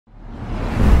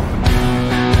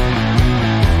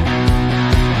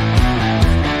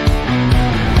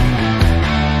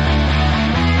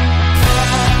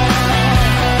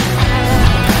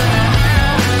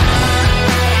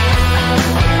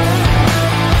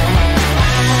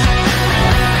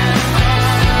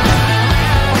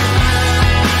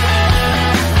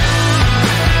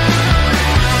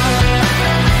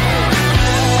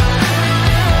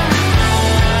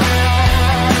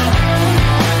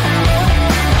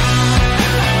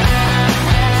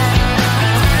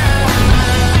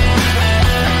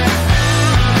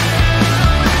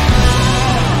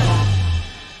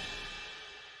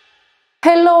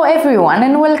everyone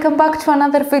and welcome back to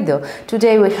another video.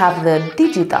 Today we have the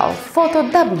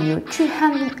Digitalfoto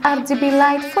W200 Rgb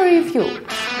light for review.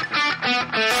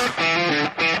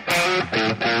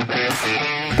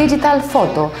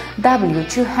 Digitalfoto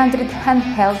W200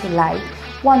 handheld light.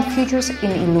 One features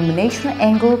an illumination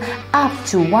angle up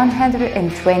to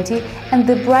 120 and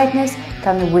the brightness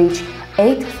can reach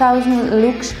 8000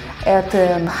 lux at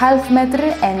half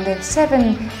meter and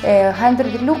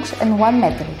 700 lux and 1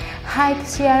 meter. Height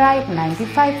CRI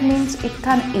 95 means it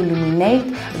can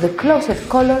illuminate the closest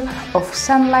color of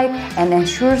sunlight and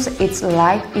ensures its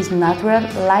light is natural,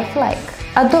 lifelike.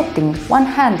 Adopting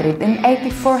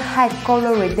 184 high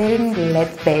color rendering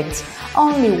LED beds,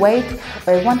 only weight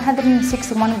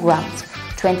 161 grams.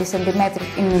 20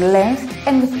 cm in length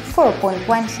and 4.1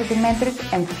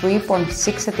 cm and 3.6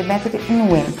 cm in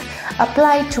width.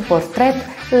 Applied to portrait,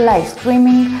 live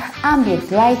streaming,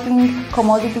 ambient lighting,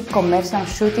 commodity commercial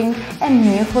shooting and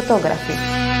new photography.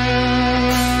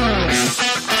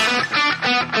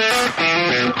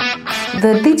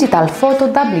 The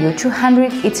Digitalfoto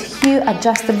W200 is hue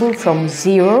adjustable from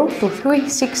 0 to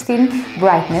 316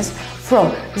 brightness,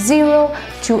 from 0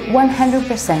 to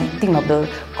 100% dimmable,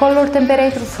 color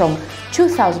temperature from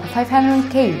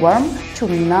 2500 K warm to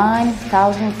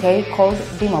 9000 K cold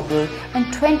dimmable,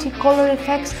 and 20 color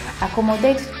effects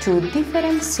accommodate to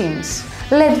different scenes.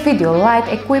 LED video light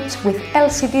equipped with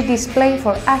LCD display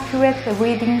for accurate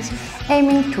readings,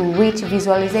 aiming to reach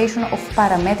visualization of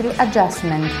parametric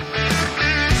adjustment.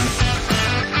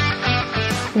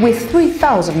 With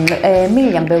 3000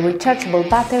 mAh rechargeable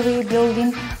battery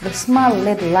built-in, the small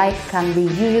LED light can be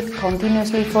used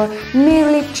continuously for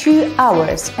nearly 2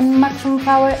 hours and maximum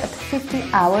power at 50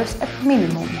 hours at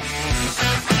minimum.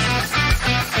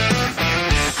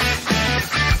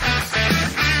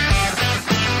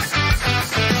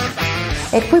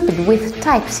 Equipped with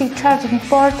Type-C charging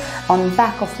port on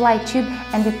back of light tube,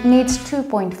 and it needs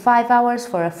 2.5 hours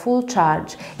for a full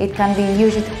charge. It can be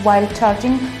used while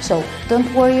charging, so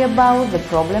don't worry about the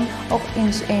problem of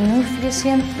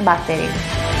insufficient battery.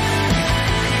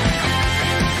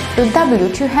 The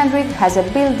W200 has a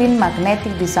built-in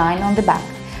magnetic design on the back,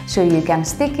 so you can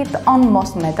stick it on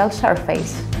most metal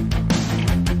surface.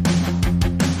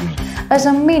 As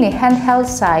a mini handheld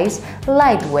size,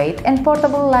 lightweight and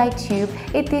portable light tube,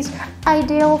 it is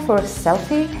ideal for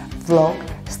selfie, vlog,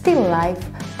 still life,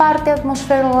 party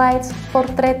atmosphere lights,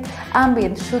 portrait,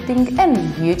 ambient shooting and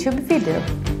YouTube video.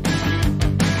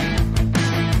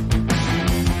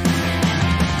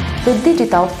 The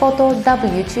Digitalfoto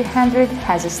W200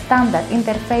 has a standard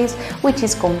interface which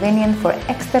is convenient for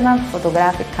external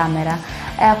photographic camera,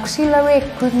 auxiliary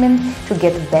equipment to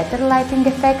get better lighting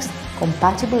effects,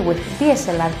 compatible with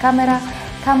DSLR camera,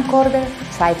 camcorder,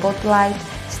 tripod light,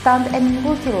 stand and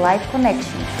multi-light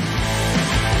connection.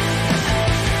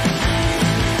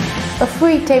 A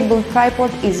free table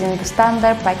tripod is in the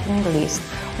standard packing list.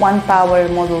 One power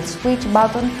module switch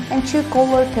button and 2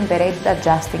 color temperature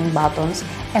adjusting buttons,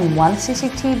 and one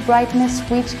CCT brightness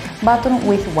switch button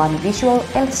with one visual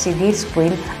LCD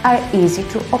screen are easy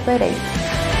to operate.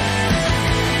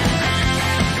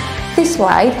 This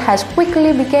light has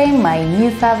quickly become my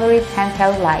new favorite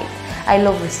handheld light. I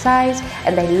love the size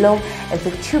and I love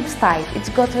the tube style. It's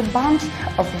got a bunch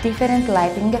of different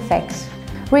lighting effects.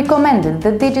 Recommended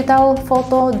the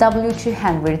Digitalfoto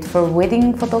W200 for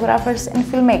wedding photographers and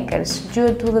filmmakers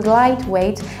due to the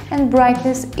lightweight and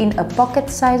brightness in a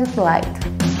pocket-sized light.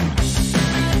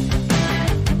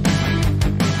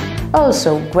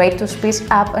 Also great to spruce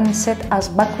up and set as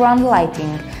background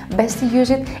lighting. Best to use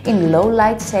it in low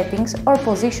light settings or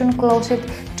position closer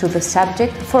to the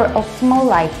subject for optimal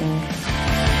lighting.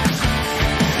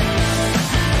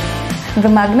 The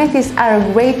magnets are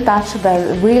a great touch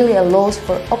that really allows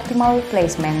for optimal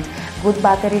placement, good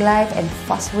battery life and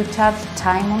fast recharge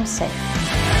time on set.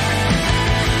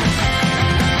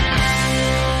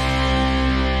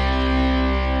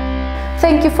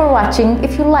 Thank you for watching.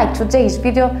 If you liked today's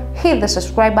video, hit the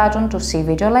subscribe button to see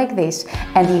videos like this.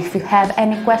 And if you have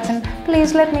any question,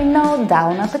 please let me know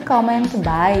down at the comment.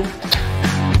 Bye!